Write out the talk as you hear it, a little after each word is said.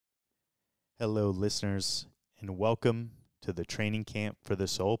Hello, listeners, and welcome to the Training Camp for the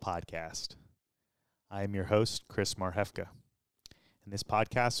Soul podcast. I am your host, Chris Marhefka, and this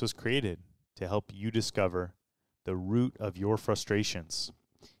podcast was created to help you discover the root of your frustrations,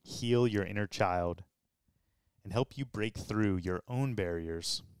 heal your inner child, and help you break through your own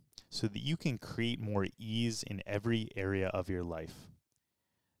barriers so that you can create more ease in every area of your life.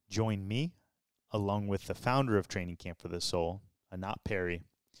 Join me, along with the founder of Training Camp for the Soul, Anat Perry,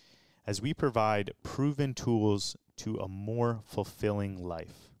 as we provide proven tools to a more fulfilling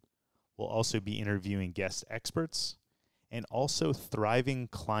life. We'll also be interviewing guest experts and also thriving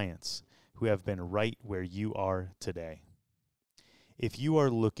clients who have been right where you are today. If you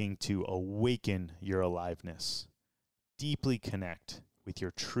are looking to awaken your aliveness, deeply connect with your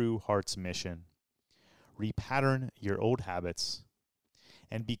true heart's mission, repattern your old habits,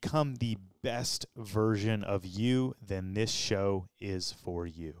 and become the best version of you, then this show is for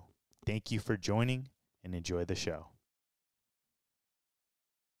you. Thank you for joining and enjoy the show.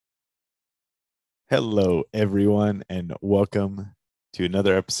 Hello, everyone, and welcome to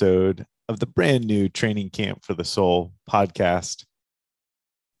another episode of the brand new Training Camp for the Soul podcast.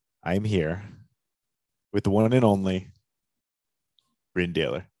 I'm here with the one and only Bryn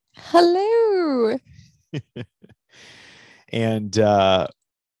Daylor. Hello. And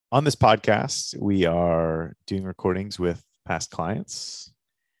on this podcast, we are doing recordings with past clients.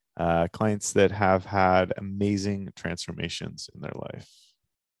 Clients that have had amazing transformations in their life.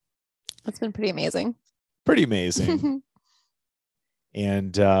 That's been pretty amazing. Pretty amazing.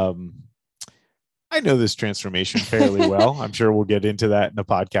 And I know this transformation fairly well. I'm sure we'll get into that in the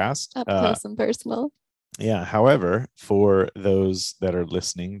podcast. Up close and personal. Yeah. However, for those that are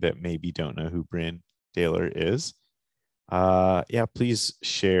listening that maybe don't know who Bryn Daylor is, please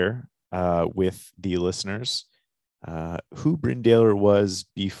share with the listeners who Bryn Daylor was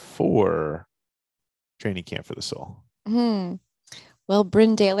before Training Camp for the Soul. Well,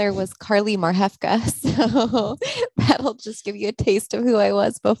 Bryn Daylor was Carly Marhefka, so that'll just give you a taste of who I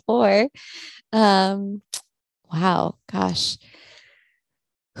was before. Wow, gosh,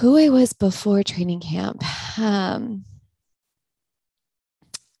 who I was before training camp.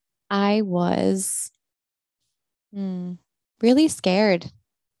 I was really scared.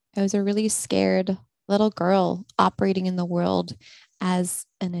 I was a really scared little girl operating in the world as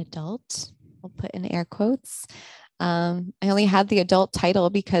an adult. I'll put in air quotes. I only had the adult title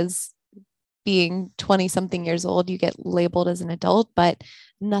because being 20 something years old, you get labeled as an adult, but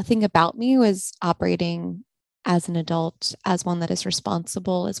nothing about me was operating as an adult, as one that is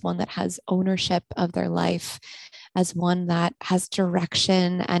responsible, as one that has ownership of their life, as one that has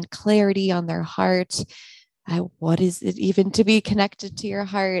direction and clarity on their heart. What is it even to be connected to your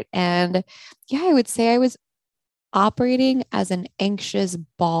heart? And yeah, I would say I was operating as an anxious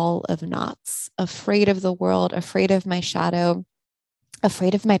ball of knots, afraid of the world, afraid of my shadow,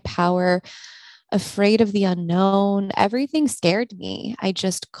 afraid of my power, afraid of the unknown. Everything scared me. I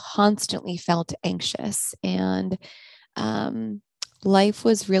just constantly felt anxious, and life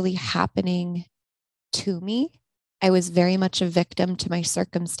was really happening to me. I was very much a victim to my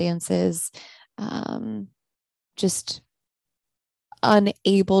circumstances. Just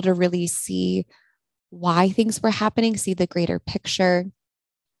unable to really see why things were happening, see the greater picture,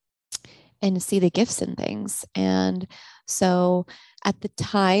 and see the gifts in things. And so at the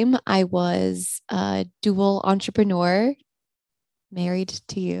time, I was a dual entrepreneur, married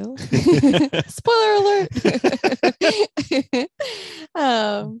to you. Spoiler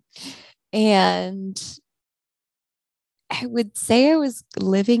alert. And I would say I was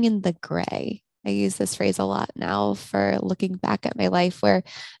living in the gray. I use this phrase a lot now for looking back at my life, where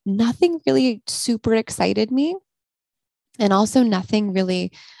nothing really super excited me. And also nothing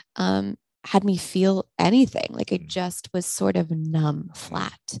really had me feel anything. Like I just was sort of numb,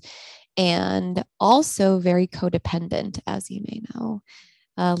 flat, and also very codependent, as you may know,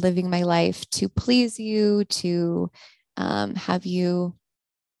 living my life to please you, to have you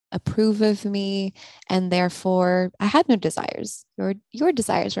approve of me, and therefore I had no desires. Your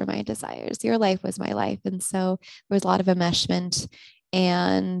desires were my desires. Your life was my life. And so there was a lot of enmeshment,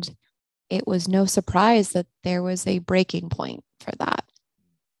 and it was no surprise that there was a breaking point for that,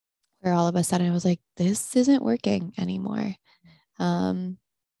 where all of a sudden I was like, this isn't working anymore.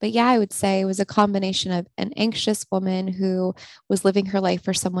 But yeah, I would say it was a combination of an anxious woman who was living her life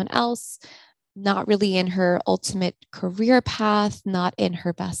for someone else, not really in her ultimate career path, not in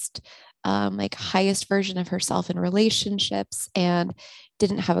her best, highest version of herself in relationships, and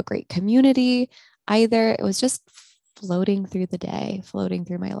didn't have a great community either. It was just floating through the day, floating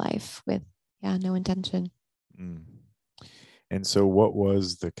through my life with, no intention. And so what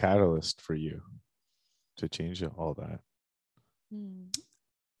was the catalyst for you to change all that?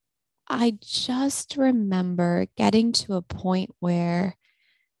 I just remember getting to a point where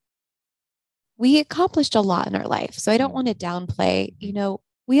we accomplished a lot in our life. So I don't want to downplay,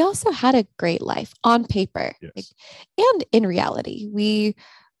 we also had a great life on paper. Yes. And in reality. We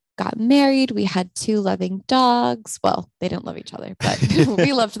got married. We had 2 loving dogs. Well, they didn't love each other, but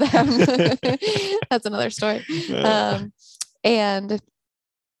we loved them. That's another story. And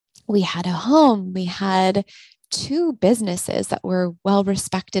we had a home. We had 2 businesses that were well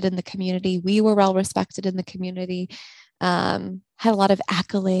respected in the community. We were well respected in the community. Had a lot of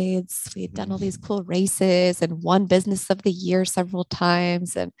accolades. We had done all these cool races and won business of the year several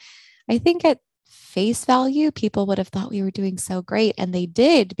times. And I think at face value, people would have thought we were doing so great. And they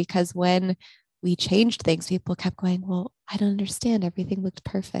did, because when we changed things, people kept going, well, I don't understand. Everything looked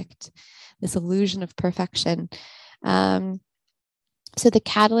perfect. This illusion of perfection. So the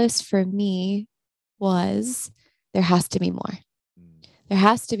catalyst for me was there has to be more. There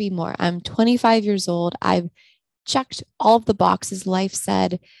has to be more. I'm 25 years old. I've checked all of the boxes life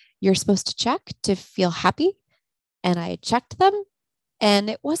said you're supposed to check to feel happy. And I checked them. And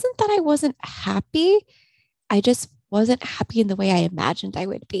it wasn't that I wasn't happy. I just wasn't happy in the way I imagined I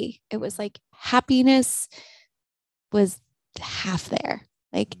would be. It was like happiness was half there.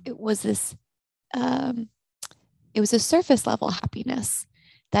 Like it was this, it was a surface level happiness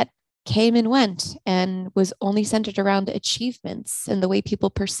that came and went and was only centered around achievements and the way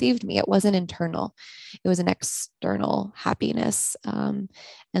people perceived me. It wasn't internal. It was an external happiness. And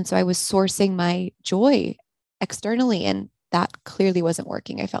so I was sourcing my joy externally, and that clearly wasn't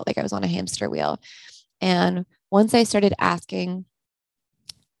working. I felt like I was on a hamster wheel. And once I started asking,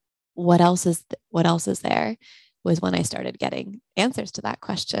 what else is there, was when I started getting answers to that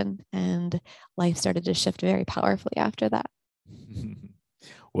question. And life started to shift very powerfully after that.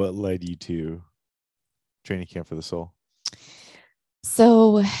 What led you to Training Camp for the Soul?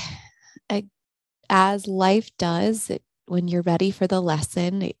 So as life does, when you're ready for the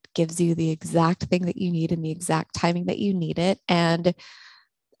lesson, it gives you the exact thing that you need and the exact timing that you need it. And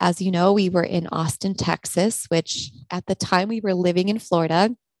as you know, we were in Austin, Texas, which at the time we were living in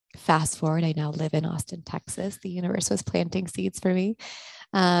Florida. Fast forward, I now live in Austin, Texas. The universe was planting seeds for me.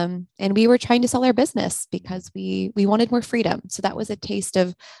 And we were trying to sell our business because we wanted more freedom. So that was a taste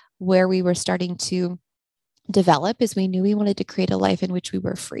of where we were starting to develop, is we knew we wanted to create a life in which we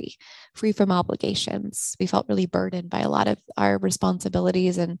were free from obligations. We felt really burdened by a lot of our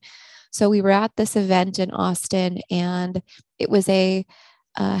responsibilities. And so we were at this event in Austin, and it was a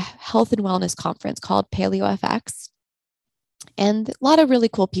health and wellness conference called Paleo FX. And a lot of really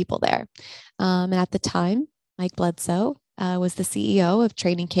cool people there. And at the time, Mike Bledsoe was the CEO of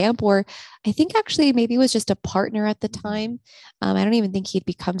Training Camp, or I think actually maybe was just a partner at the time. I don't even think he'd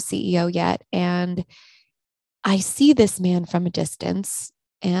become CEO yet. And I see this man from a distance,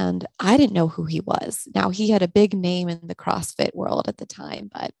 and I didn't know who he was. Now, he had a big name in the CrossFit world at the time,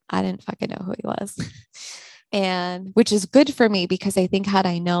 but I didn't fucking know who he was. And which is good for me, because I think had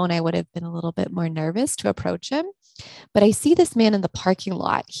I known, I would have been a little bit more nervous to approach him. But I see this man in the parking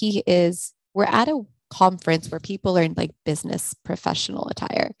lot. We're at a conference where people are in like business professional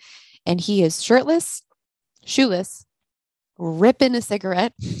attire, and he is shirtless, shoeless, ripping a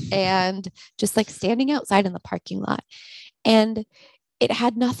cigarette, and just like standing outside in the parking lot. And it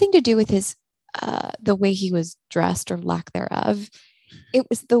had nothing to do with his, the way he was dressed or lack thereof. It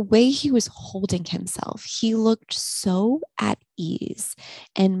was the way he was holding himself. He looked so at ease,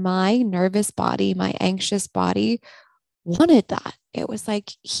 and my nervous body, my anxious body wanted that. It was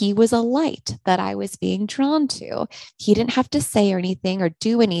like he was a light that I was being drawn to. He didn't have to say or anything or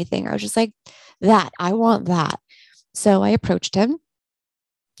do anything. I was just like, I want that. So I approached him,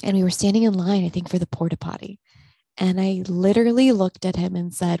 and we were standing in line, I think, for the porta potty. And I literally looked at him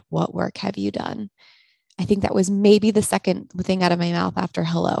and said, "What work have you done?" I think that was maybe the second thing out of my mouth after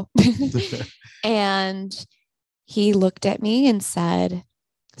hello. And he looked at me and said,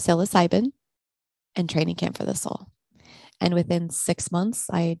 "Psilocybin and Training Camp for the Soul." And within 6 months,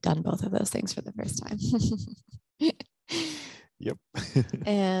 I had done both of those things for the first time. Yep.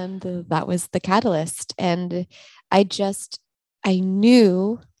 And that was the catalyst. And I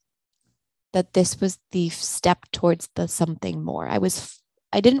knew that this was the step towards the something more.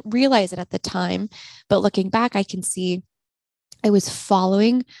 I didn't realize it at the time, but looking back, I can see I was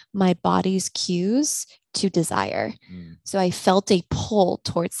following my body's cues to desire. Mm. So I felt a pull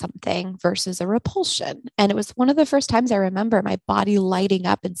towards something versus a repulsion. And it was one of the first times I remember my body lighting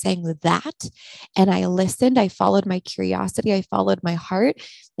up and saying that. And I listened, I followed my curiosity, I followed my heart,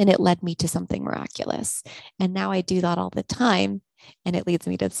 and it led me to something miraculous. And now I do that all the time, and it leads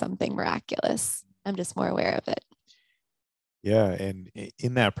me to something miraculous. I'm just more aware of it. Yeah. And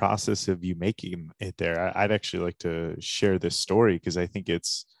in that process of you making it there, I'd actually like to share this story because I think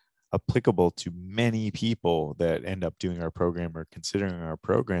it's applicable to many people that end up doing our program or considering our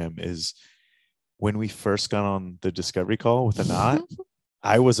program. Is when we first got on the discovery call with Anat,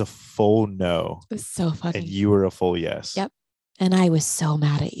 I was a full no. It was so funny. And you were a full yes. Yep. And I was so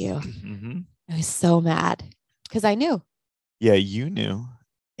mad at you. Mm-hmm. I was so mad because I knew. Yeah, you knew.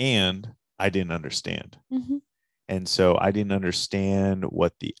 And I didn't understand. Mm-hmm. And so I didn't understand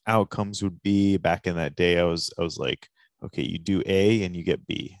what the outcomes would be. Back in that day, I was like, okay, you do A and you get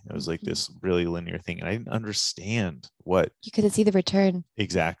B. It was like this really linear thing. And I didn't understand what you couldn't see the return.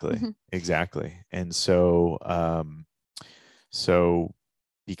 Exactly. Mm-hmm. Exactly. And so so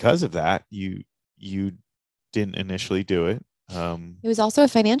because of that, you didn't initially do it. It was also a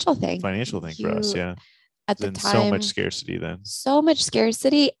financial thing. For us, yeah. At the time, so much scarcity then. So much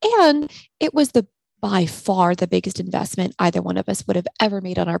scarcity. And it was by far the biggest investment either one of us would have ever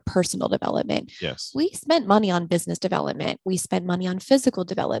made on our personal development. Yes. We spent money on business development. We spent money on physical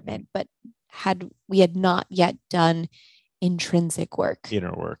development, but we had not yet done intrinsic work.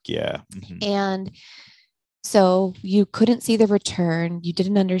 Inner work, yeah. Mm-hmm. And so you couldn't see the return. You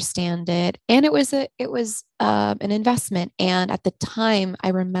didn't understand it. And it was an investment. And at the time, I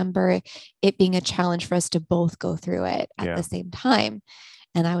remember it being a challenge for us to both go through it at the same time.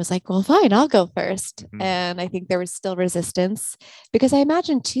 And I was like, well, fine, I'll go first. Mm-hmm. And I think there was still resistance because I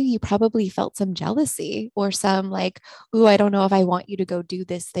imagine too, you probably felt some jealousy or some like, ooh, I don't know if I want you to go do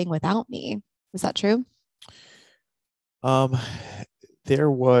this thing without me. Was that true? There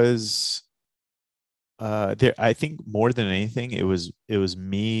was, I think more than anything, it was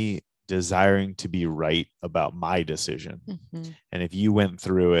me desiring to be right about my decision. Mm-hmm. And if you went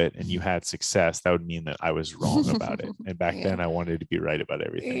through it and you had success, that would mean that I was wrong about it. And back then I wanted to be right about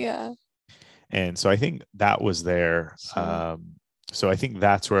everything. Yeah. And so I think that was there. Sure. So I think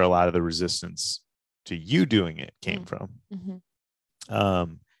that's where a lot of the resistance to you doing it came from.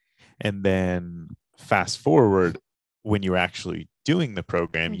 Mm-hmm. And then fast forward, when you were actually doing the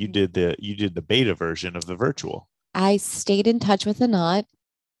program, mm-hmm. you did the beta version of the virtual. I stayed in touch with Anat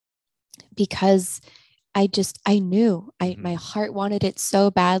because I knew mm-hmm. my heart wanted it so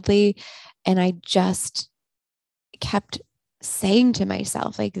badly. And I just kept saying to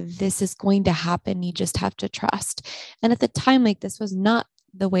myself, like, this is going to happen. You just have to trust. And at the time, like, this was not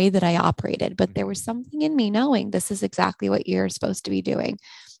the way that I operated, but there was something in me knowing this is exactly what you're supposed to be doing.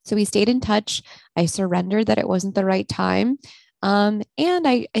 So we stayed in touch. I surrendered that it wasn't the right time. And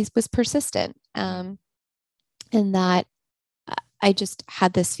I was persistent. And that I just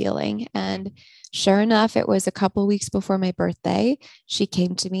had this feeling. And sure enough, it was a couple of weeks before my birthday. She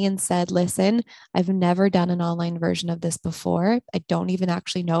came to me and said, listen, I've never done an online version of this before. I don't even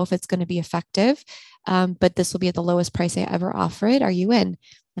actually know if it's going to be effective, but this will be at the lowest price I ever offer it. Are you in?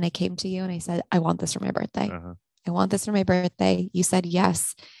 And I came to you and I said, I want this for my birthday. Uh-huh. I want this for my birthday. You said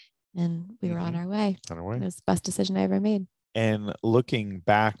yes. And we were on our way. It was the best decision I ever made. And looking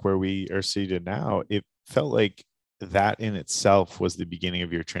back where we are seated now, it felt like that in itself was the beginning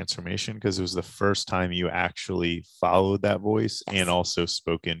of your transformation because it was the first time you actually followed that voice and also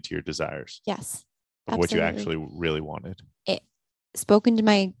spoke into your desires. Yes. Of what you actually really wanted. It spoke into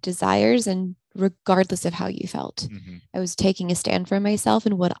my desires, and regardless of how you felt, I was taking a stand for myself,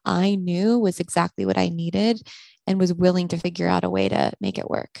 and what I knew was exactly what I needed and was willing to figure out a way to make it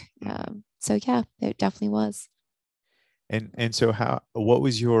work. So yeah, it definitely was. And so what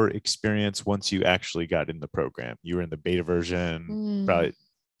was your experience once you actually got in the program? You were in the beta version. Probably,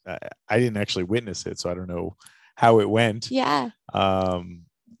 I didn't actually witness it, so I don't know how it went. Yeah. I'm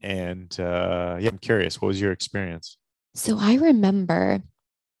curious. What was your experience? So I remember,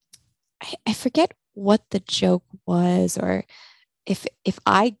 I forget what the joke was, or if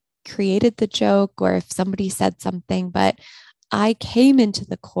I created the joke or if somebody said something, but I came into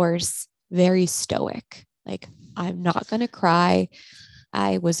the course very stoic. Like, I'm not going to cry.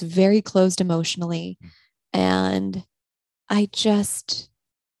 I was very closed emotionally. And I just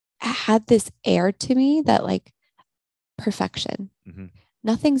had this air to me that, like, perfection.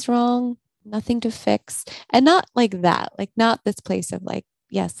 Nothing's wrong, nothing to fix. And not like that, like, not this place of like,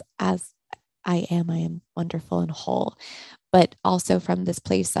 yes, as I am wonderful and whole, but also from this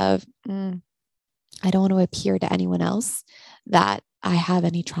place of, I don't want to appear to anyone else that I have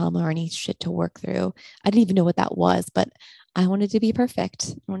any trauma or any shit to work through. I didn't even know what that was, but I wanted to be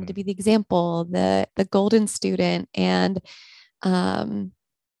perfect. I wanted to be the example, the golden student. And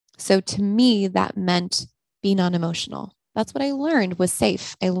so to me, that meant be non-emotional. That's what I learned was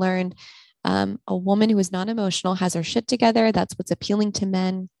safe. I learned a woman who is non-emotional has her shit together. That's what's appealing to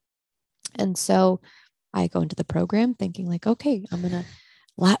men. And so I go into the program thinking like, okay, I'm going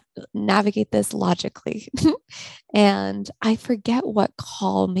to navigate this logically. And I forget what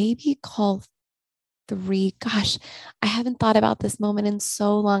call, maybe call 3. Gosh, I haven't thought about this moment in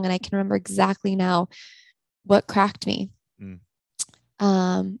so long, and I can remember exactly now what cracked me.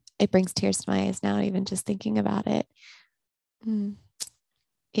 It brings tears to my eyes now, even just thinking about it.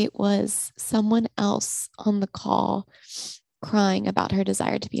 It was someone else on the call crying about her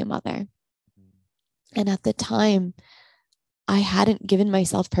desire to be a mother. And at the time, I hadn't given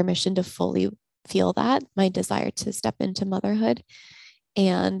myself permission to fully feel that, my desire to step into motherhood.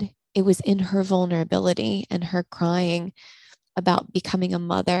 And it was in her vulnerability and her crying about becoming a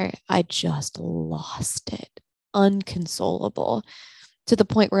mother, I just lost it, unconsolable, to the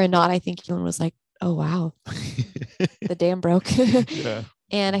point where I think Ewan was like, oh, wow, the dam broke. Yeah.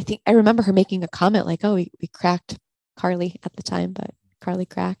 And I remember her making a comment like, oh, we cracked Carly at the time, but Carly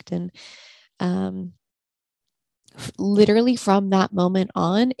cracked. And literally from that moment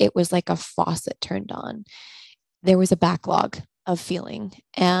on, it was like a faucet turned on. There was a backlog of feeling.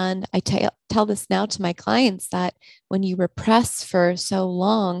 And I tell this now to my clients that when you repress for so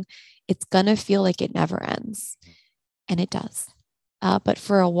long, it's going to feel like it never ends. And it does. But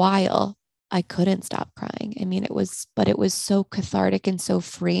for a while, I couldn't stop crying. I mean, it was so cathartic and so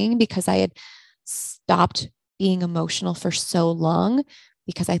freeing because I had stopped being emotional for so long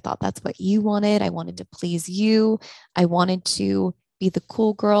because I thought that's what you wanted. I wanted to please you. I wanted to be the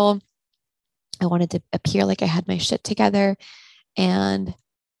cool girl. I wanted to appear like I had my shit together. And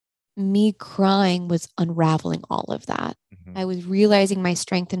me crying was unraveling all of that. Mm-hmm. I was realizing my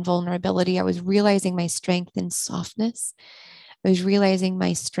strength and vulnerability. I was realizing my strength in softness. I was realizing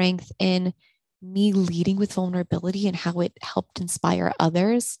my strength in me leading with vulnerability and how it helped inspire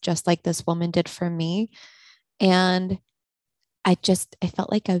others, just like this woman did for me. And I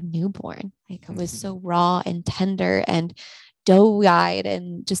felt like a newborn. Like I was so raw and tender and doe-eyed,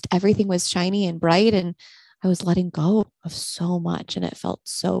 and just everything was shiny and bright. And I was letting go of so much, and it felt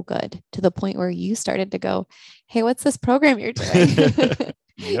so good, to the point where you started to go, hey, what's this program you're doing?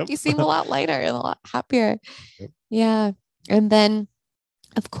 Yep. You seem a lot lighter and a lot happier. Yep. Yeah. And then,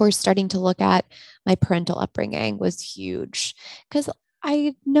 of course, starting to look at my parental upbringing was huge, because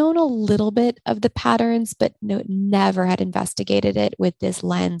I'd known a little bit of the patterns, but never had investigated it with this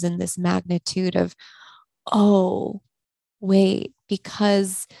lens and this magnitude of, oh, wait,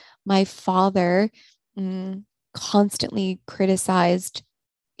 because my father constantly criticized,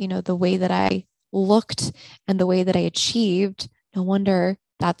 the way that I looked and the way that I achieved. No wonder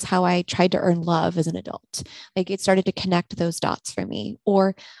that's how I tried to earn love as an adult. Like it started to connect those dots for me.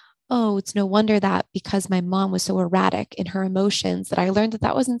 Or, oh, it's no wonder that because my mom was so erratic in her emotions that I learned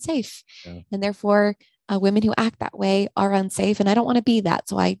that wasn't safe. Yeah. And therefore, women who act that way are unsafe. And I don't want to be that.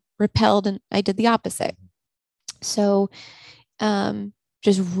 So I repelled and I did the opposite. So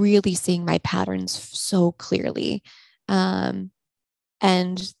just really seeing my patterns so clearly. And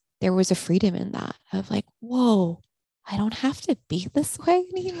there was a freedom in that of like, whoa, I don't have to be this way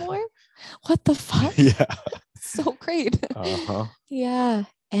anymore. What the fuck? Yeah. So great. Uh-huh. Yeah.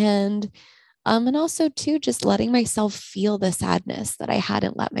 And also too, just letting myself feel the sadness that I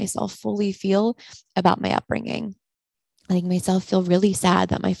hadn't let myself fully feel about my upbringing. Letting myself feel really sad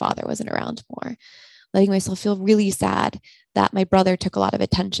that my father wasn't around more. Letting myself feel really sad that my brother took a lot of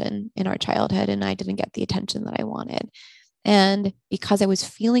attention in our childhood and I didn't get the attention that I wanted. And because I was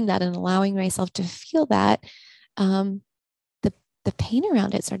feeling that and allowing myself to feel that, the pain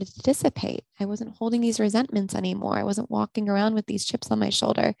around it started to dissipate. I wasn't holding these resentments anymore. I wasn't walking around with these chips on my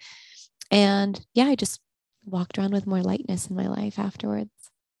shoulder. And yeah, I just walked around with more lightness in my life afterwards.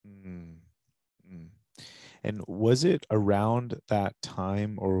 Mm-hmm. And was it around that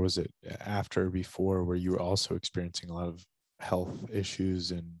time, or was it after or before, where you were also experiencing a lot of health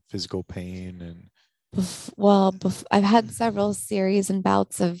issues and physical pain? And I've had several series and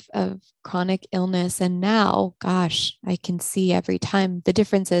bouts of chronic illness. And now, gosh, I can see every time. The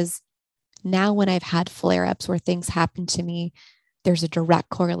difference is now when I've had flare-ups where things happen to me, there's a direct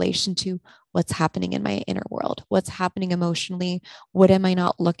correlation to what's happening in my inner world, what's happening emotionally, what am I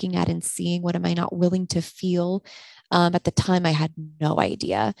not looking at and seeing, what am I not willing to feel. At the time, I had no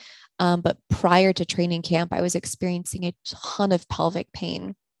idea. But prior to training camp, I was experiencing a ton of pelvic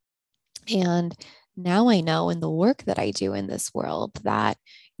pain. And Now I know in the work that I do in this world that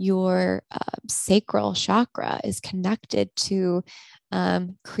your sacral chakra is connected to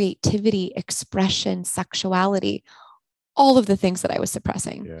creativity, expression, sexuality, all of the things that I was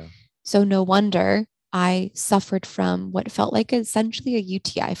suppressing. Yeah. So no wonder I suffered from what felt like essentially a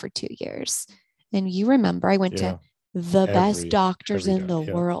UTI for 2 years. And you remember, I went to the best doctors in the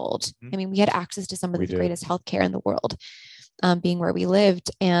world. Mm-hmm. I mean, we had access to some of the greatest healthcare in the world, being where we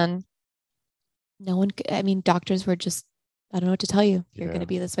lived. And no one, I mean, doctors were just, I don't know what to tell you. You're going to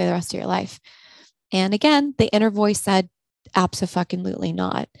be this way the rest of your life. And again, the inner voice said, abso-fucking-lutely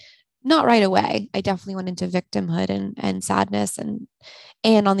not. Not right away. I definitely went into victimhood and sadness. And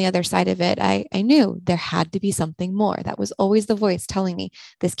on the other side of it, I knew there had to be something more. That was always the voice telling me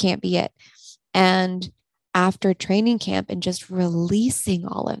this can't be it. And after training camp and just releasing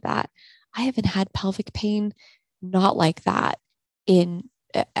all of that, I haven't had pelvic pain not like that in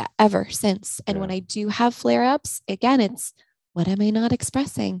ever since. And when I do have flare-ups, again, it's what am I not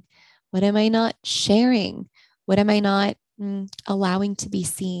expressing? What am I not sharing? What am I not allowing to be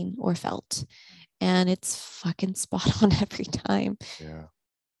seen or felt? And it's fucking spot on every time. Yeah.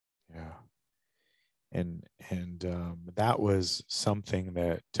 Yeah. And that was something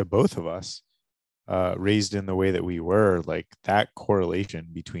that to both of us, raised in the way that we were, like that correlation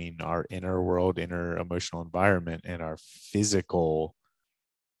between our inner world, inner emotional environment, and our physical,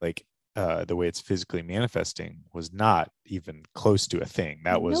 like the way it's physically manifesting, was not even close to a thing.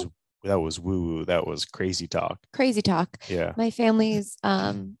 That was woo-woo. That was crazy talk. Yeah. My family's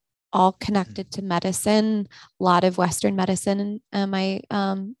all connected to medicine, a lot of Western medicine on my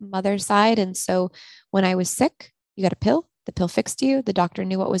mother's side. And so when I was sick, you got a pill. The pill fixed you. The doctor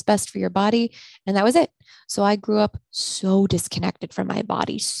knew what was best for your body. And that was it. So I grew up so disconnected from my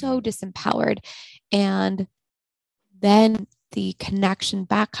body, so disempowered. And then the connection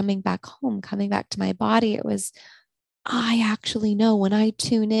back, coming back home, coming back to my body, it was, I actually know when I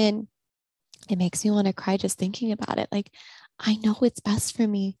tune in, it makes me want to cry just thinking about it. Like, I know what's best for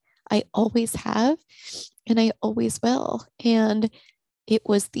me. I always have, and I always will. And it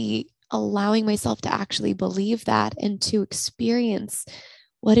was the allowing myself to actually believe that and to experience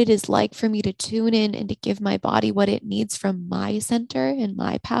what it is like for me to tune in and to give my body what it needs from my center and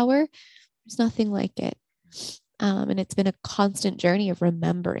my power. There's nothing like it. And it's been a constant journey of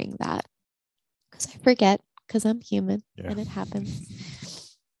remembering that, because I forget, because I'm human and it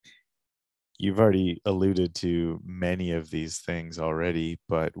happens. You've already alluded to many of these things already,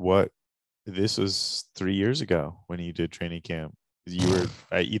 but this was 3 years ago when you did training camp. You were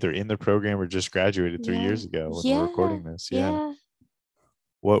either in the program or just graduated 3 years ago when we're recording this. Yeah.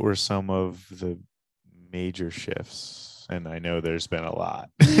 What were some of the major shifts? And I know there's been a lot.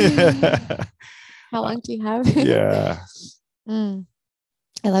 How long do you have? Yeah.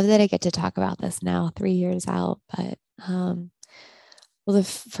 I love that I get to talk about this now, 3 years out. But well, the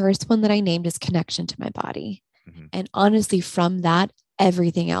first one that I named is connection to my body. Mm-hmm. And honestly, from that,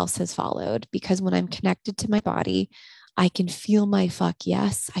 everything else has followed, because when I'm connected to my body, I can feel my fuck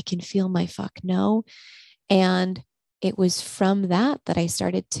yes, I can feel my fuck no. And it was from that I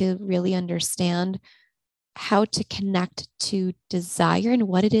started to really understand how to connect to desire and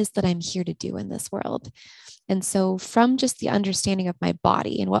what it is that I'm here to do in this world. And so from just the understanding of my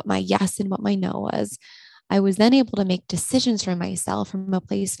body and what my yes and what my no was, I was then able to make decisions for myself from a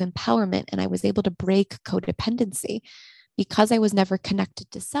place of empowerment. And I was able to break codependency. Because I was never connected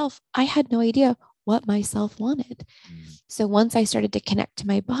to self, I had no idea what myself wanted. So once I started to connect to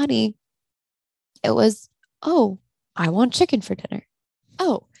my body, it was, oh, I want chicken for dinner.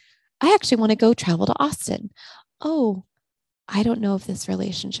 Oh, I actually want to go travel to Austin. Oh, I don't know if this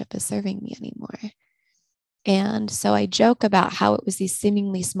relationship is serving me anymore. And so I joke about how it was these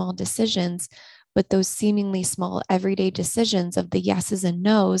seemingly small decisions, but those seemingly small everyday decisions of the yeses and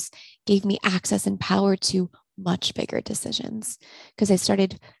nos gave me access and power to much bigger decisions, because I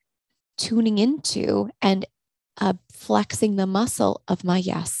started tuning into and flexing the muscle of my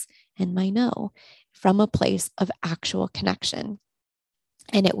yes and my no from a place of actual connection.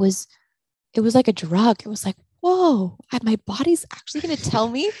 And it was like a drug. It was like, whoa, my body's actually going to tell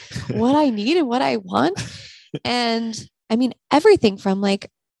me what I need and what I want. And I mean, everything from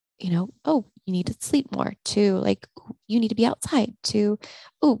like, oh, you need to sleep more, to like, you need to be outside, to,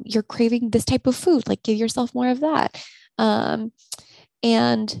 oh, you're craving this type of food, like give yourself more of that. And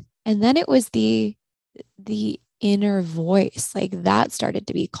then it was the inner voice, like that started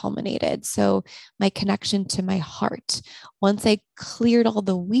to be culminated. So my connection to my heart, once I cleared all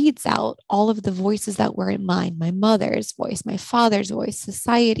the weeds out, all of the voices that were in mine, my mother's voice, my father's voice,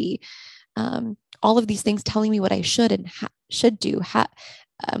 society, all of these things telling me what I should and should do,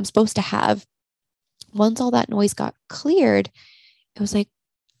 I'm supposed to have. once all that noise got cleared, it was like,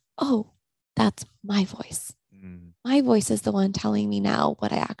 oh, that's my voice. My voice is the one telling me now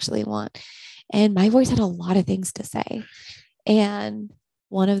what I actually want. And my voice had a lot of things to say. And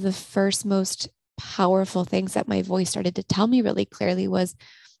one of the first most powerful things that my voice started to tell me really clearly was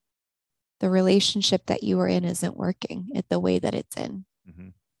the relationship that you are in isn't working at the way that it's in.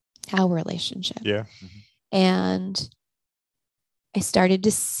 Our relationship. Yeah. And I started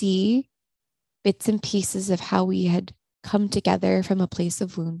to see bits and pieces of how we had come together from a place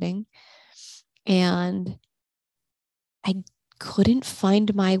of wounding. And I couldn't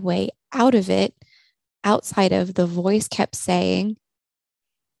find my way out of it outside of the voice kept saying,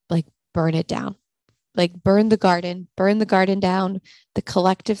 like, burn it down, like burn the garden down. The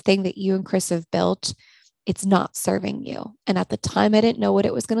collective thing that you and Chris have built, it's not serving you. And at the time, I didn't know what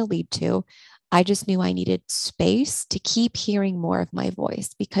it was going to lead to. I just knew I needed space to keep hearing more of my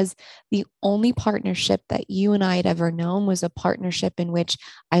voice, because the only partnership that you and I had ever known was a partnership in which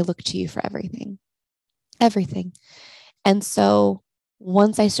I looked to you for everything. And so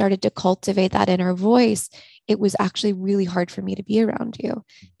once I started to cultivate that inner voice, it was actually really hard for me to be around you,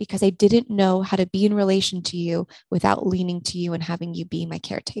 because I didn't know how to be in relation to you without leaning to you and having you be my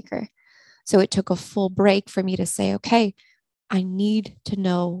caretaker. So it took a full break for me to say, okay, I need to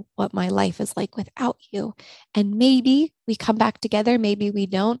know what my life is like without you. And maybe we come back together, maybe we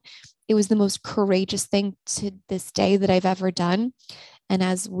don't. It was the most courageous thing to this day that I've ever done. And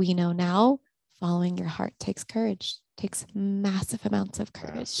as we know now, following your heart takes courage, takes massive amounts of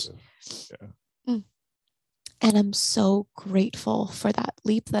courage. Yeah. And I'm so grateful for that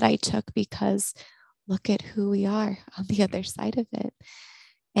leap that I took, because look at who we are on the other side of it.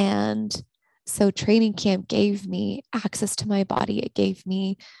 And so training camp gave me access to my body. It gave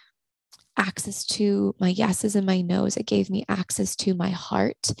me access to my yeses and my nos. It gave me access to my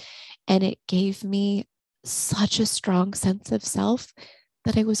heart. And it gave me such a strong sense of self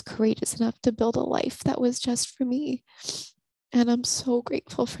that I was courageous enough to build a life that was just for me. And I'm so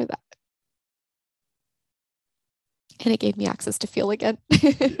grateful for that. And it gave me access to feel again.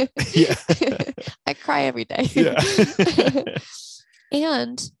 Yeah. I cry every day. Yeah.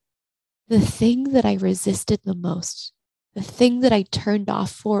 And the thing that I resisted the most, the thing that I turned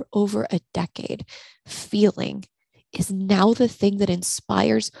off for over a decade, feeling, is now the thing that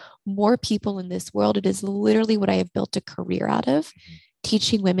inspires more people in this world. It is literally what I have built a career out of,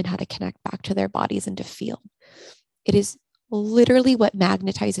 teaching women how to connect back to their bodies and to feel. It is literally what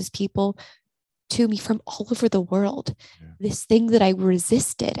magnetizes people to me from all over the world. Yeah. This thing that I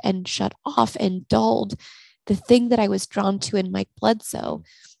resisted and shut off and dulled, the thing that I was drawn to in Mike Bledsoe.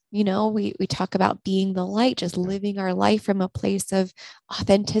 You know, we talk about being the light, just living our life from a place of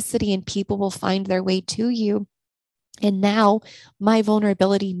authenticity, and people will find their way to you. And now my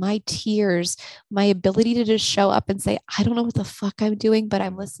vulnerability, my tears, my ability to just show up and say, I don't know what the fuck I'm doing, but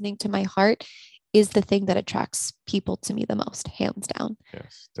I'm listening to my heart, is the thing that attracts people to me the most, hands down.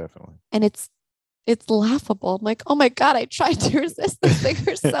 Yes, definitely. And it's laughable. I'm like, oh my God, I tried to resist this thing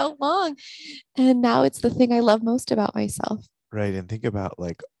for so long. And now it's the thing I love most about myself. Right. And think about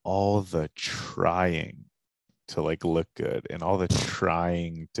like all the trying to like look good, and all the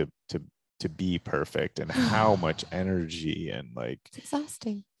trying to be perfect, and how much energy, and like it's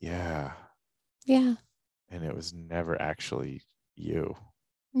exhausting. Yeah. Yeah. And it was never actually you.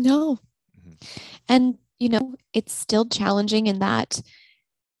 No. And, you know, it's still challenging in that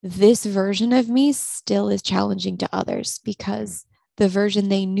this version of me still is challenging to others, because the version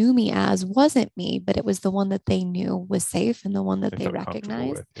they knew me as wasn't me, but it was the one that they knew was safe and the one that they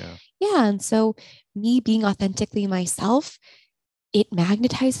recognized. Yeah. And so me being authentically myself, it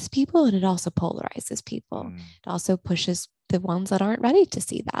magnetizes people, and it also polarizes people. It also pushes the ones that aren't ready to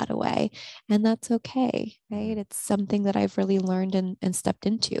see that away. And that's okay, right? It's something that I've really learned and stepped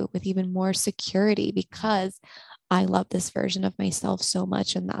into with even more security, because I love this version of myself so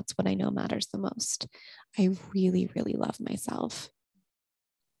much. And that's what I know matters the most. I really, really love myself.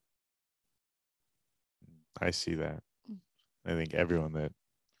 I see that. I think everyone that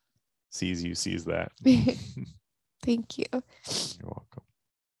sees you sees that. Thank you. You're welcome.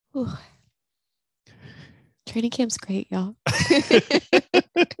 Ooh. Training camp's great, y'all.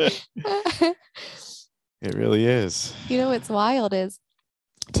 It really is. You know what's wild is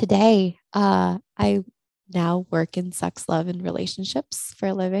today, I now work in sex, love, and relationships for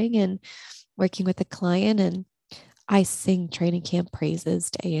a living, and working with a client, and I sing training camp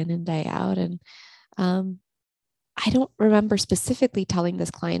praises day in and day out. And I don't remember specifically telling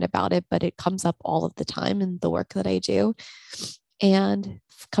this client about it, but it comes up all of the time in the work that I do. And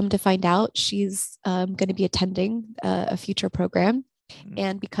come to find out, she's going to be attending a future program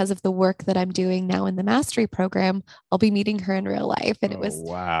And because of the work that I'm doing now in the mastery program, I'll be meeting her in real life. And it was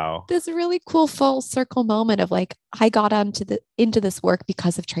wow. this really cool full circle moment of like, I got into this work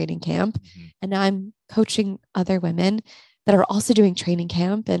because of training camp. And now I'm coaching other women that are also doing training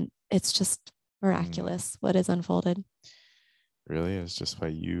camp. And it's just miraculous what has unfolded. Really is just by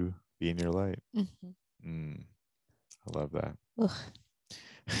you being your light. I love that.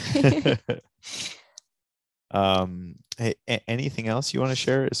 Hey, anything else you want to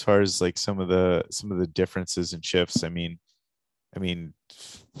share as far as like some of the differences and shifts? I mean,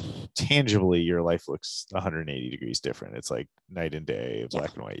 tangibly, your life looks 180 degrees different. It's like night and day,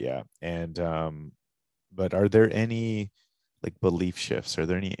 black and white. Yeah. And, but are there any like belief shifts? Are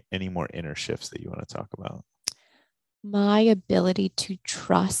there any more inner shifts that you want to talk about? My ability to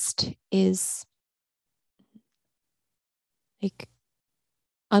trust is like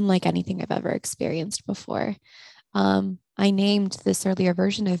unlike anything I've ever experienced before. I named this earlier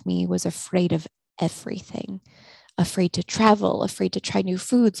version of me was afraid of everything, afraid to travel, afraid to try new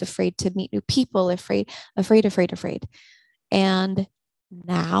foods, afraid to meet new people, afraid. And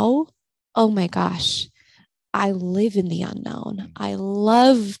now, oh my gosh, I live in the unknown. I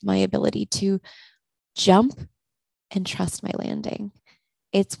love my ability to jump and trust my landing.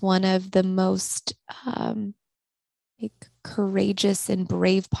 It's one of the most like courageous and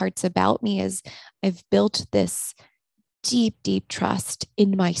brave parts about me is I've built this deep, deep trust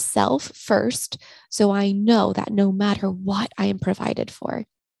in myself first. So I know that no matter what I am provided for,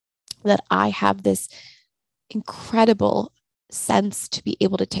 that I have this incredible sense to be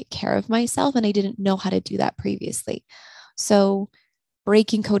able to take care of myself. And I didn't know how to do that previously. So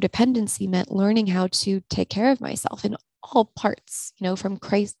breaking codependency meant learning how to take care of myself in all parts, from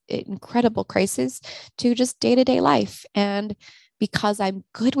incredible crisis to just day-to-day life. And because I'm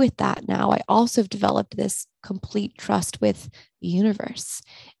good with that now, I also have developed this complete trust with the universe.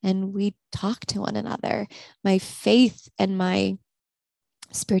 And we talk to one another. My faith and my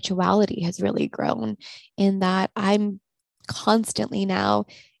spirituality has really grown in that I'm constantly now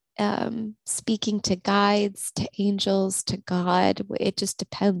speaking to guides, to angels, to God. It just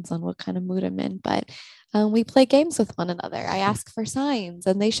depends on what kind of mood I'm in. But we play games with one another. I ask for signs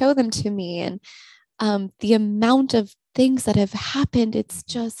and they show them to me. And the amount of things that have happened, it's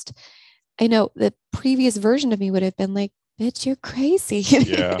just, I know the previous version of me would have been like, bitch, you're crazy.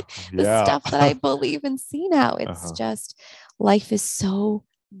 Yeah. The stuff that I believe and see now, it's just, life is so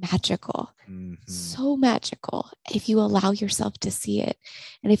magical. So magical if you allow yourself to see it.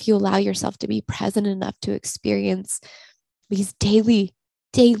 And if you allow yourself to be present enough to experience these daily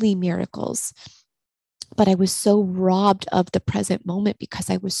miracles. But I was so robbed of the present moment because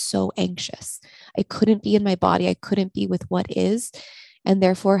I was so anxious. I couldn't be in my body. I couldn't be with what is. And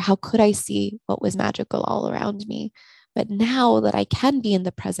therefore, how could I see what was magical all around me? But now that I can be in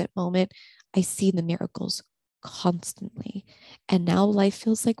the present moment, I see the miracles constantly. And now life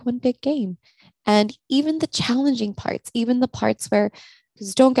feels like one big game. And even the challenging parts, even the parts where,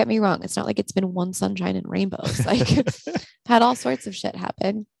 because don't get me wrong, it's not like it's been one sunshine and rainbows. Like I've had all sorts of shit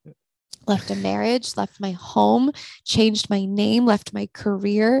happen. Left a marriage, left my home, changed my name, left my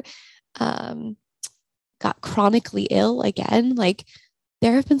career, got chronically ill again. Like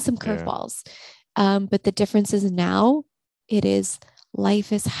there have been some curveballs. But the difference is now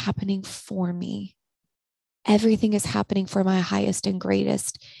life is happening for me. Everything is happening for my highest and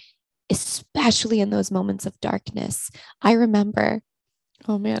greatest, especially in those moments of darkness. I remember,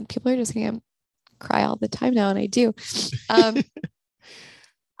 oh man, people are just going to cry all the time now. And I do.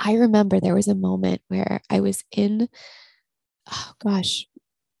 I remember there was a moment where I was in, oh gosh,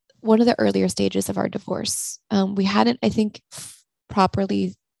 one of the earlier stages of our divorce. We hadn't, I think,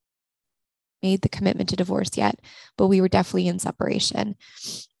 properly made the commitment to divorce yet, but we were definitely in separation.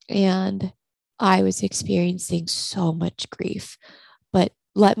 And I was experiencing so much grief. But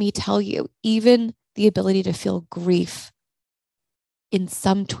let me tell you, even the ability to feel grief in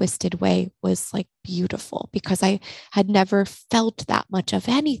some twisted way was like beautiful because I had never felt that much of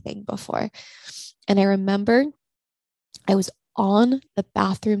anything before. And I remember I was on the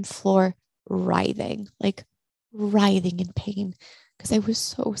bathroom floor writhing in pain because I was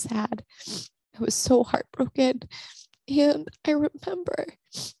so sad. I was so heartbroken. And I remember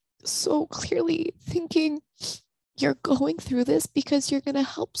so clearly thinking, you're going through this because you're going to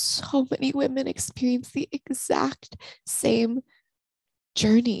help so many women experience the exact same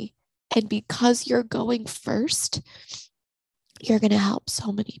journey. And because you're going first, you're going to help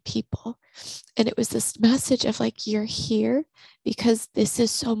so many people. And it was this message of like, you're here because this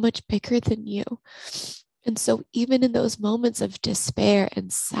is so much bigger than you. And so even in those moments of despair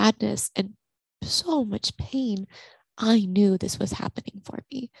and sadness and so much pain, I knew this was happening for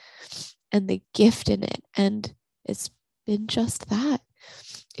me, and the gift in it. And it's been just that.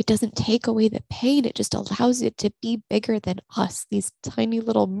 It doesn't take away the pain. It just allows it to be bigger than us, these tiny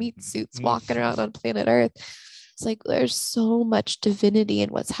little meat suits walking around on planet Earth. It's like there's so much divinity in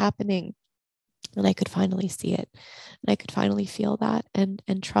what's happening. And I could finally see it. And I could finally feel that and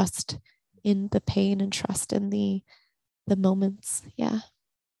trust in the pain and trust in the moments. Yeah.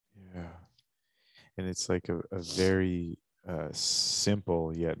 Yeah. And it's like a very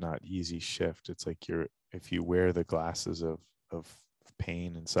simple yet not easy shift. It's like if you wear the glasses of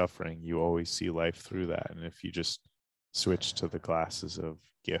pain and suffering, you always see life through that. And if you just switch to the glasses of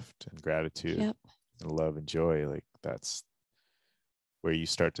gift and gratitude Yep. and love and joy, like that's where you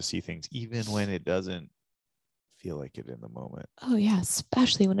start to see things, even when it doesn't feel like it in the moment. Oh, yeah.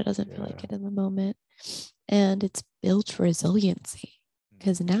 Especially when it doesn't feel like it in the moment. And it's built resiliency,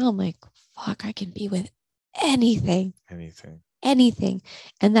 because now I'm like, fuck, I can be with anything.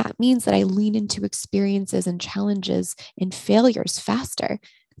 And that means that I lean into experiences and challenges and failures faster.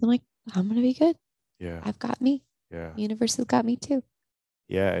 I'm like, I'm going to be good. Yeah. I've got me. Yeah. The universe has got me too.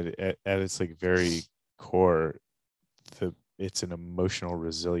 Yeah. At its like very core, it's an emotional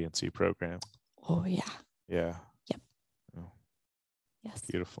resiliency program. Oh, yeah. Yeah. Yep. Oh, yes.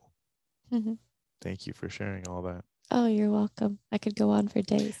 Beautiful. Mm-hmm. Thank you for sharing all that. Oh, you're welcome. I could go on for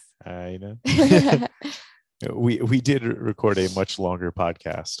days. I know. we did record a much longer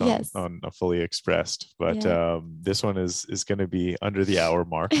podcast on a Fully Expressed, but this one is going to be under the hour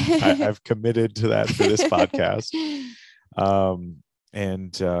mark. I've committed to that for this podcast.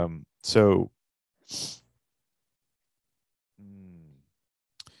 So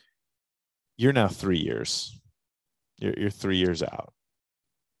you're now 3 years. You're 3 years out,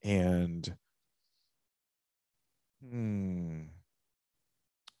 and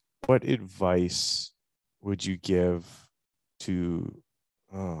what advice would you give to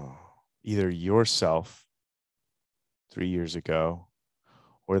either yourself 3 years ago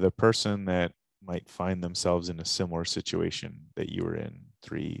or the person that might find themselves in a similar situation that you were in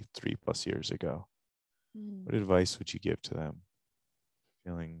three plus years ago? What advice would you give to them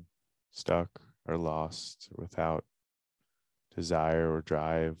feeling stuck or lost or without desire or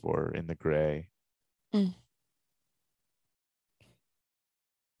drive or in the gray?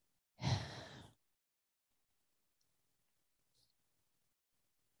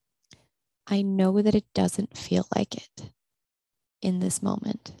 I know that it doesn't feel like it in this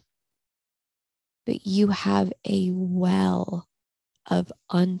moment, but you have a well of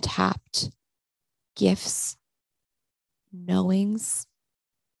untapped gifts, knowings,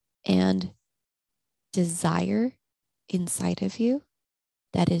 and desire inside of you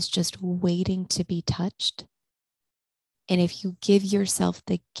that is just waiting to be touched. And if you give yourself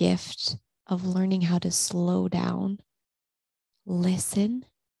the gift of learning how to slow down, listen,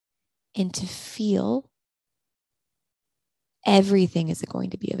 and to feel, everything is going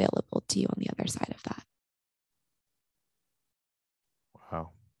to be available to you on the other side of that. Wow.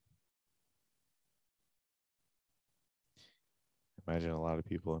 Imagine a lot of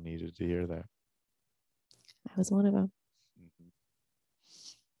people needed to hear that. I was one of them.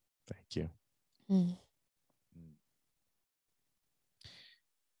 Thank you.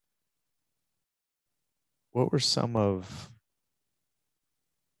 What were some of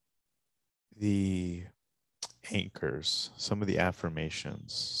the anchors, some of the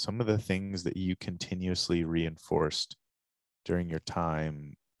affirmations, some of the things that you continuously reinforced during your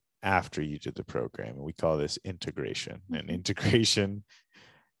time after you did the program? And we call this integration. And integration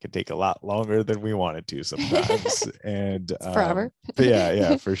can take a lot longer than we want it to sometimes. And forever. But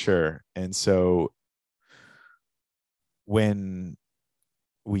yeah, for sure. And so when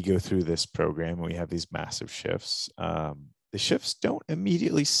we go through this program and we have these massive shifts, the shifts don't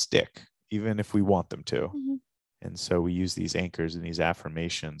immediately stick, even if we want them to. And so we use these anchors and these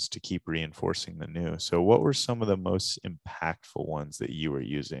affirmations to keep reinforcing the new. So what were some of the most impactful ones that you were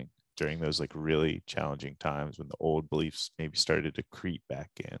using during those like really challenging times when the old beliefs maybe started to creep back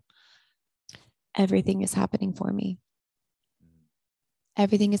in? Everything is happening for me.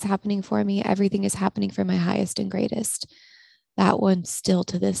 Everything is happening for me. Everything is happening for my highest and greatest. That one still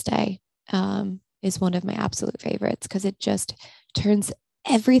to this day is one of my absolute favorites, because it just turns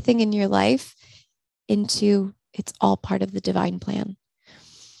everything in your life into, it's all part of the divine plan.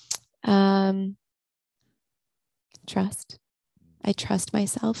 Trust. I trust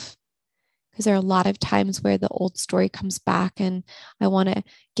myself, because there are a lot of times where the old story comes back and I want to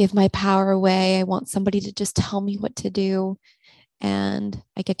give my power away. I want somebody to just tell me what to do. And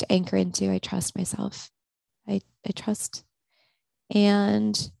I get to anchor into, I trust myself. I trust.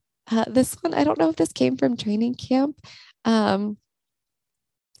 And This one, I don't know if this came from training camp, but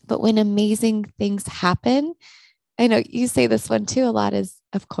when amazing things happen, I know you say this one too a lot is,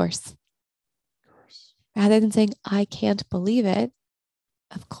 of course. Of course. Rather than saying, I can't believe it,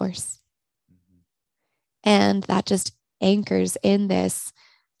 of course. Mm-hmm. And that just anchors in this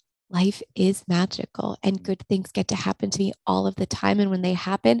life is magical and good things get to happen to me all of the time. And when they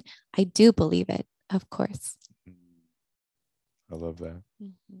happen, I do believe it, of course. I love that.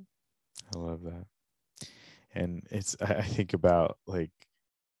 Mm-hmm. I love that. And I think about like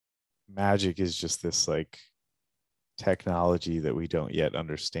magic is just this like technology that we don't yet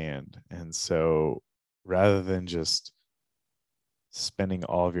understand. And so rather than just spending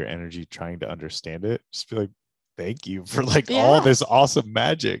all of your energy trying to understand it, just be like, thank you for like all Yeah. this awesome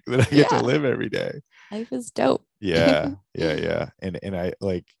magic that I get to Yeah. live every day. Life is dope. Yeah. And I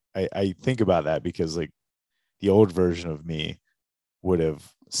think about that because like the old version of me would have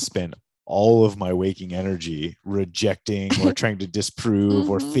spent all of my waking energy rejecting or trying to disprove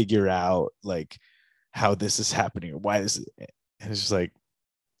or Mm-hmm. figure out like how this is happening or why this is, and it's just like,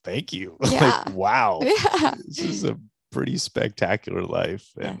 thank you. Like, Yeah. wow, Yeah. this is a pretty spectacular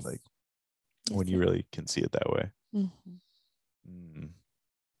life. And Yes. like Yes, when you really can see it that way. Mm-hmm. Mm.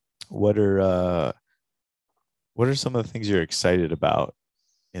 What are what are some of the things you're excited about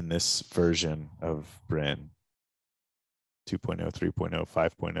in this version of Bryn? 2.0, 3.0,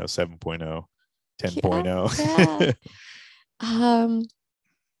 5.0, 7.0, Yeah. Yeah. 10.0.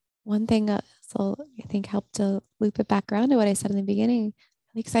 One thing, so I think helped to loop it back around to what I said in the beginning.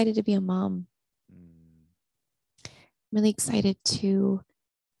 I'm excited to be a mom. I'm really excited to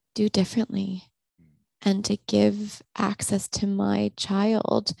do differently and to give access to my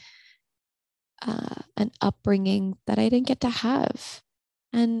child an upbringing that I didn't get to have.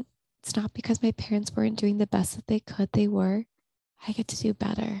 And it's not because my parents weren't doing the best that they could, they were. I get to do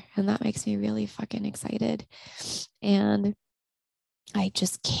better. And that makes me really fucking excited. And I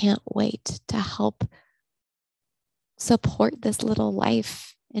just can't wait to help support this little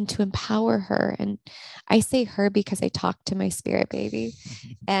life and to empower her. And I say her because I talk to my spirit baby.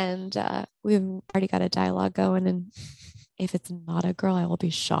 And we've already got a dialogue going. And if it's not a girl, I will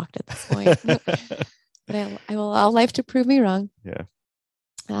be shocked at this point. But I will allow life to prove me wrong. Yeah.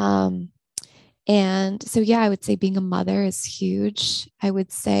 And so, yeah, I would say being a mother is huge. I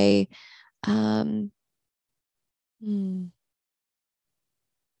would say, getting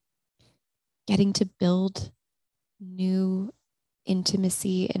to build new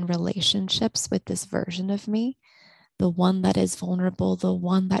intimacy and relationships with this version of me, the one that is vulnerable, the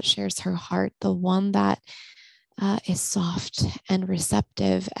one that shares her heart, the one that is soft and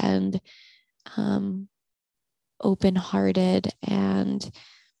receptive and open hearted and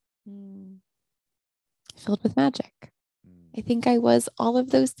filled with magic. I think I was all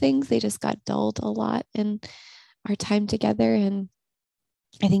of those things. They just got dulled a lot in our time together. And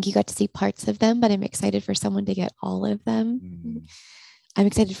I think you got to see parts of them, but I'm excited for someone to get all of them. I'm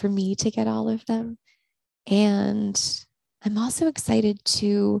excited for me to get all of them. And I'm also excited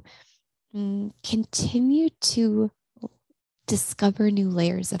to continue to discover new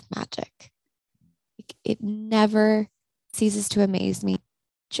layers of magic. It never ceases to amaze me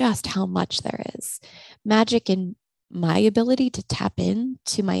just how much there is. Magic in my ability to tap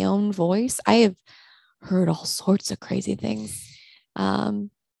into my own voice. I have heard all sorts of crazy things to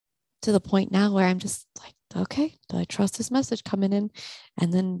the point now where I'm just like, okay, do I trust this message coming in?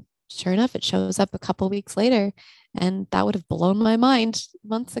 And then sure enough, it shows up a couple weeks later. And that would have blown my mind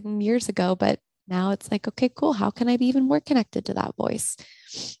months and years ago. But now it's like, okay, cool. How can I be even more connected to that voice?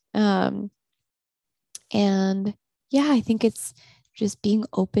 And yeah, I think it's just being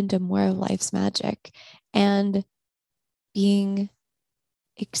open to more of life's magic and being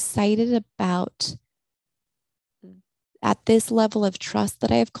excited about at this level of trust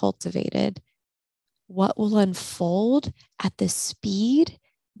that I have cultivated, what will unfold at the speed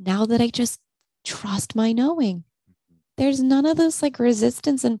now that I just trust my knowing. There's none of this like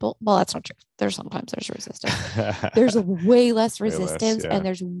resistance and well, that's not true. There's resistance. There's way less resistance and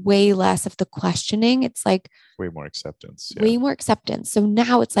there's way less of the questioning. It's like way more acceptance. Way more acceptance. So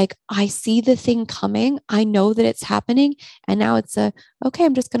now it's like I see the thing coming. I know that it's happening. And now it's okay,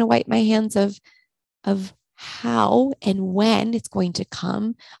 I'm just gonna wipe my hands of how and when it's going to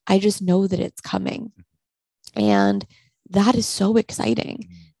come. I just know that it's coming. And that is so exciting.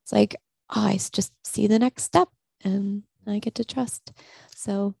 It's like, I just see the next step and I get to trust.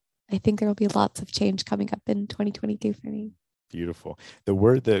 So I think there will be lots of change coming up in 2022 for me. Beautiful. The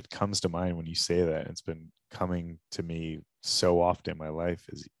word that comes to mind when you say that, it's been coming to me so often in my life,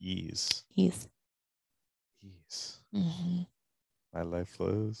 is ease. Ease. Ease. Mm-hmm. My life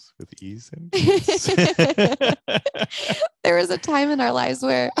flows with ease and grace. There was a time in our lives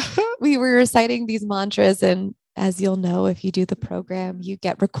where we were reciting these mantras, and as you'll know, if you do the program, you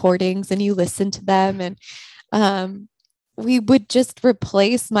get recordings and you listen to them. And we would just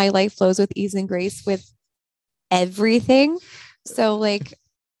replace my life flows with ease and grace with everything. So like,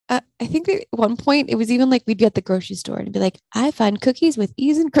 I think at one point it was even like we'd be at the grocery store and be like, I find cookies with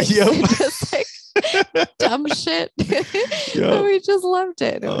ease and grace. Yep. Just like dumb shit. Yep. We just loved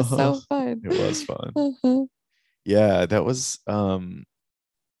it. It was so fun. It was fun. Yeah, that was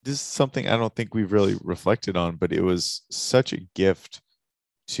this is something I don't think we've really reflected on, but it was such a gift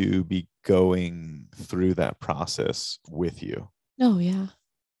to be going through that process with you. Oh yeah.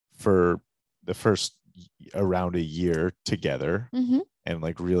 For the first around a year together, and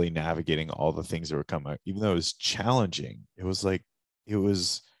like really navigating all the things that were coming, even though it was challenging, it was like it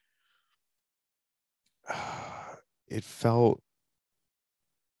was it felt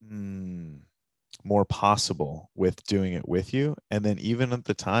more possible with doing it with you. And then even at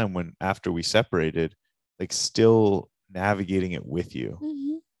the time when after we separated, like still navigating it with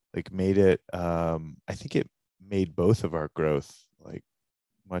you, like made it I think it made both of our growth like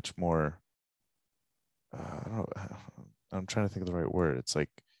much more I don't know, I'm trying to think of the right word. It's like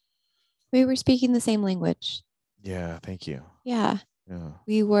we were speaking the same language. Yeah, thank you. Yeah. Yeah.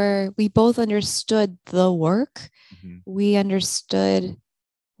 We both understood the work. We understood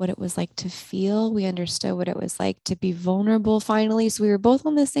what it was like to feel. We understood what it was like to be vulnerable finally. So we were both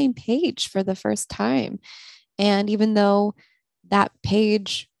on the same page for the first time. And even though that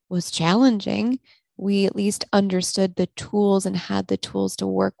page was challenging, we at least understood the tools and had the tools to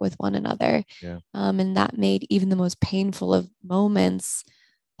work with one another. Yeah. And that made even the most painful of moments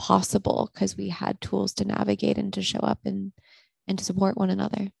possible because we had tools to navigate and to show up and to support one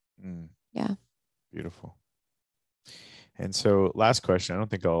another. Yeah. Beautiful. And so last question, I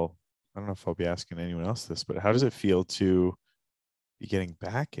don't know if I'll be asking anyone else this, but how does it feel to be getting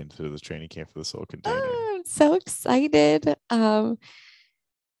back into the training camp for the Soul Container? I'm so excited.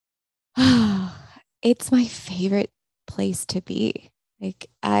 It's my favorite place to be. Like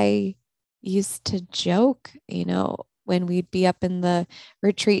I used to joke, when we'd be up in the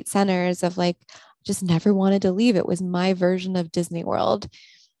retreat centers of like, just never wanted to leave. It was my version of Disney World.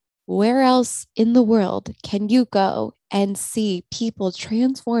 Where else in the world can you go and see people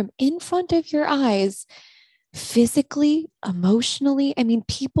transform in front of your eyes, physically, emotionally? I mean,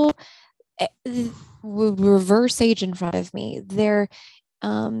 people would reverse age in front of me. Their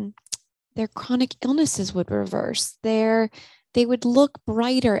chronic illnesses would reverse. They would look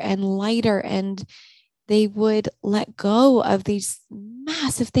brighter and lighter, and they would let go of these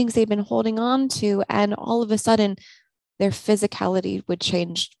massive things they've been holding on to. And all of a sudden, their physicality would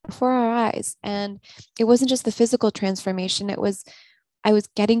change before our eyes. And it wasn't just the physical transformation. I was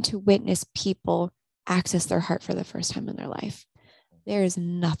getting to witness people access their heart for the first time in their life. There is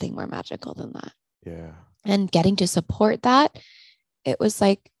nothing more magical than that. Yeah. And getting to support that, it was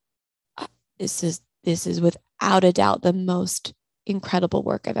like, this is without a doubt the most incredible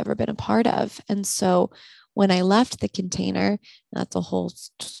work I've ever been a part of. And so when I left the container, that's a whole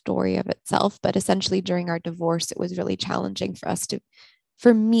story of itself, but essentially during our divorce, it was really challenging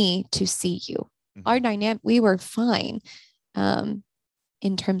for me to see you. Our dynamic, we were fine. In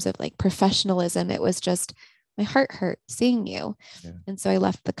terms of like professionalism, it was just my heart hurt seeing you. Yeah. And so I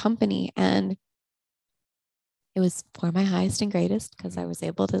left the company, and it was for my highest and greatest because I was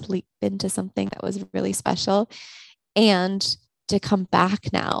able to leap into something that was really special, and to come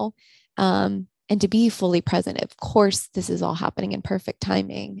back now and to be fully present. Of course, this is all happening in perfect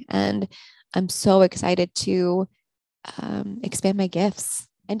timing, and I'm so excited to expand my gifts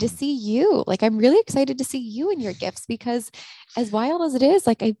and to see you. Like, I'm really excited to see you and your gifts, because as wild as it is,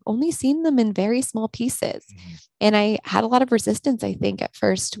 like, I've only seen them in very small pieces. And I had a lot of resistance, I think, at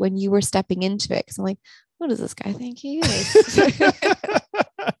first when you were stepping into it. Cause I'm like, what does this guy think he is? It's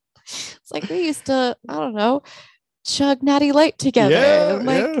like, we used to, I don't know, chug Natty Light together. Yeah, and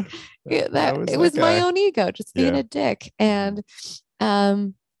like, it was my own ego just being a dick. And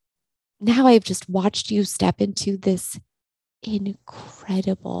now I've just watched you step into this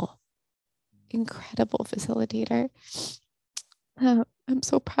incredible facilitator. I'm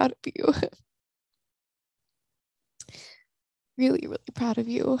so proud of you. Really, really proud of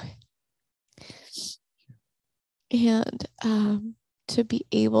you. And to be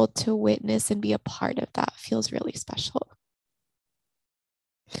able to witness and be a part of that feels really special.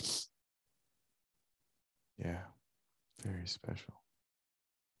 Yeah, very special.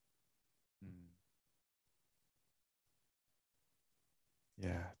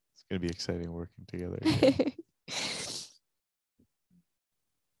 Yeah, it's going to be exciting working together.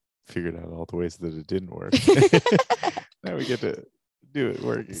 figured out all the ways that it didn't work. Now we get to do it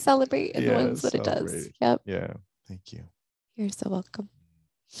working. Celebrate in the ones that it does. Yep. Yeah. Thank you. You're so welcome.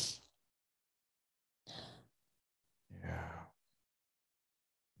 Yeah.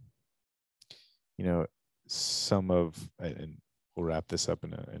 You know, and we'll wrap this up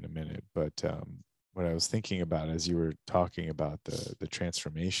in a minute, but what I was thinking about as you were talking about the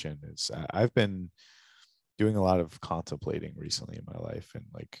transformation is I've been doing a lot of contemplating recently in my life, and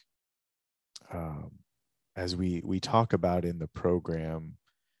like as we talk about in the program,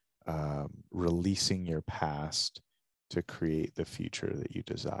 releasing your past to create the future that you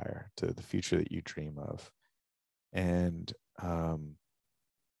desire, to the future that you dream of. And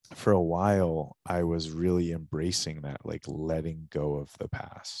for a while, I was really embracing that, like letting go of the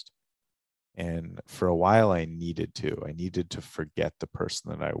past. And for a while, I needed to forget the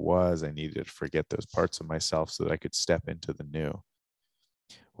person that I was. I needed to forget those parts of myself so that I could step into the new.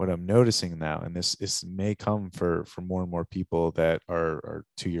 What I'm noticing now, and this may come for more and more people that are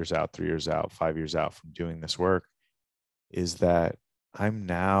 2 years out, 3 years out, 5 years out from doing this work, is that I'm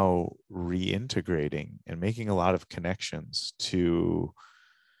now reintegrating and making a lot of connections to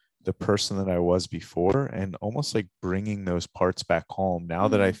the person that I was before, and almost like bringing those parts back home now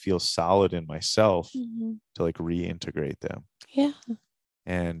that I feel solid in myself, to like reintegrate them. Yeah.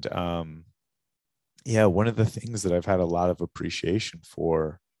 And yeah, one of the things that I've had a lot of appreciation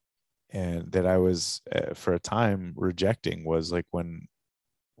for, and that I was for a time rejecting, was like when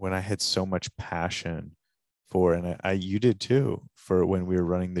I had so much passion for, and you did too, for when we were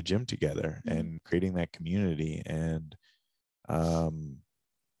running the gym together and creating that community, and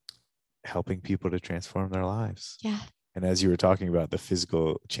helping people to transform their lives. Yeah. And as you were talking about the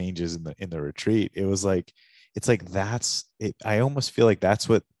physical changes in the retreat, it was like, it's like that's it. I almost feel like that's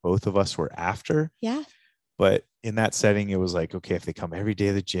what both of us were after. Yeah. But in that setting, it was like, okay, if they come every day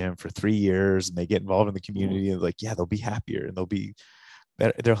to the gym for 3 years and they get involved in the community, and like, yeah, they'll be happier and they'll be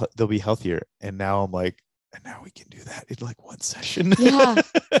better, they'll be healthier. And now I'm like, and now we can do that in like one session. Yeah.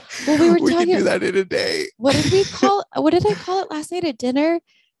 Well, we can do that in a day. What did I call it last night at dinner?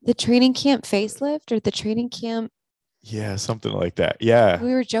 The training camp facelift, or the training camp. Yeah, something like that. Yeah.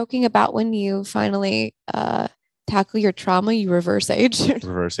 We were joking about when you finally tackle your trauma, you reverse age.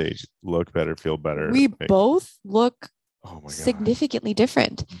 Reverse age, look better, feel better. We both look significantly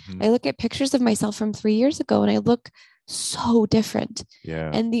different. I look at pictures of myself from 3 years ago and I look so different. Yeah.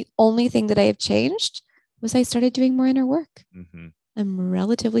 And the only thing that I have changed was I started doing more inner work. I'm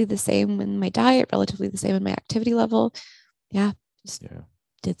relatively the same in my diet, relatively the same in my activity level. Yeah.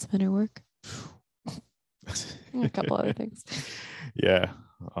 Did some inner work. A couple other things. Yeah.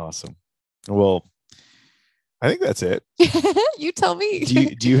 Awesome. Well, I think that's it. You tell me.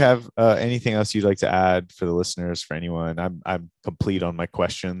 Do you have anything else you'd like to add for the listeners, for anyone? I'm complete on my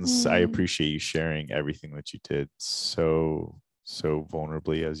questions. I appreciate you sharing everything that you did so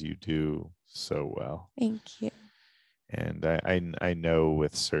vulnerably, as you do so well. Thank you. And I know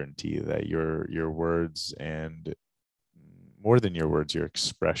with certainty that your words, and more than your words, your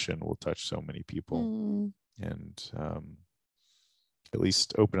expression, will touch so many people, and at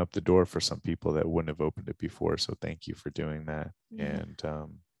least open up the door for some people that wouldn't have opened it before. So thank you for doing that. And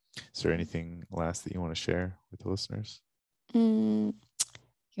is there anything last that you want to share with the listeners? Your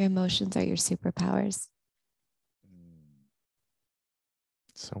emotions are your superpowers.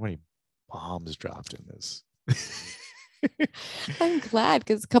 So many bombs dropped in this. I'm glad,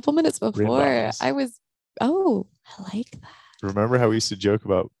 because a couple minutes before I was, I like that. Remember how we used to joke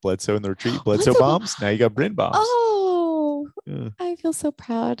about Bledsoe in the retreat? Bledsoe bombs? Now you got Bryn bombs. Oh, yeah. I feel so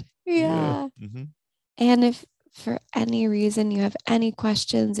proud. Yeah. And if for any reason you have any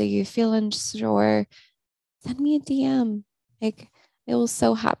questions or you feel unsure, send me a DM. Like, it will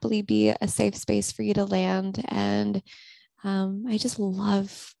so happily be a safe space for you to land. And I just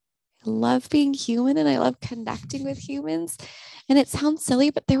love being human, and I love connecting with humans. And it sounds silly,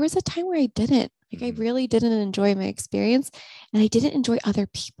 but there was a time where I didn't. Like, I really didn't enjoy my experience, and I didn't enjoy other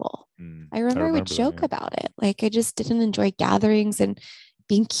people. I remember I would joke about it. Like, I just didn't enjoy gatherings and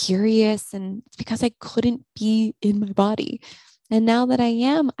being curious, and it's because I couldn't be in my body. And now that I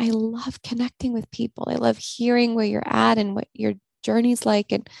am, I love connecting with people. I love hearing where you're at and what your journey's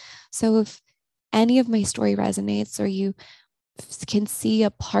like. And so if any of my story resonates, or you can see a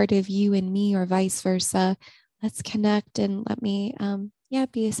part of you in me, or vice versa, let's connect and let me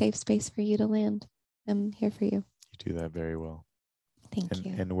be a safe space for you to land. I'm here for you. You do that very well. Thank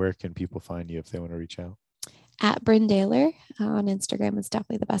you. And where can people find you if they want to reach out? at Bryn Daylor on Instagram is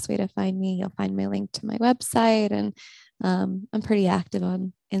definitely the best way to find me. You'll find my link to my website, and I'm pretty active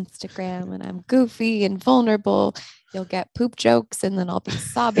on Instagram, and I'm goofy and vulnerable. You'll get poop jokes, and then I'll be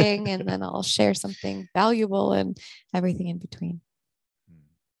sobbing, and then I'll share something valuable and everything in between.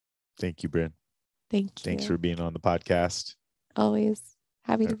 Thank you, Bryn. Thank you. Thanks for being on the podcast. Always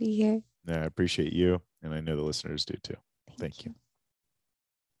happy to be here. I appreciate you, and I know the listeners do too. Thank you.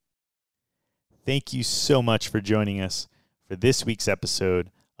 Thank you so much for joining us for this week's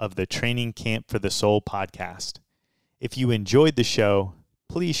episode of the Training Camp for the Soul podcast. If you enjoyed the show,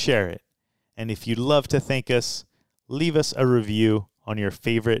 please share it. And if you'd love to thank us, leave us a review on your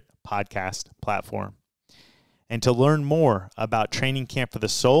favorite podcast platform. And to learn more about Training Camp for the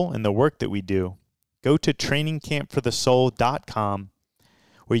Soul and the work that we do, go to trainingcampforthesoul.com,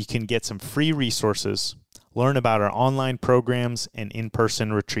 where you can get some free resources, learn about our online programs and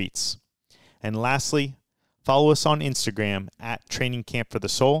in-person retreats. And lastly, follow us on Instagram at Training Camp for the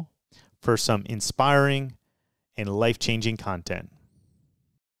Soul for some inspiring and life-changing content.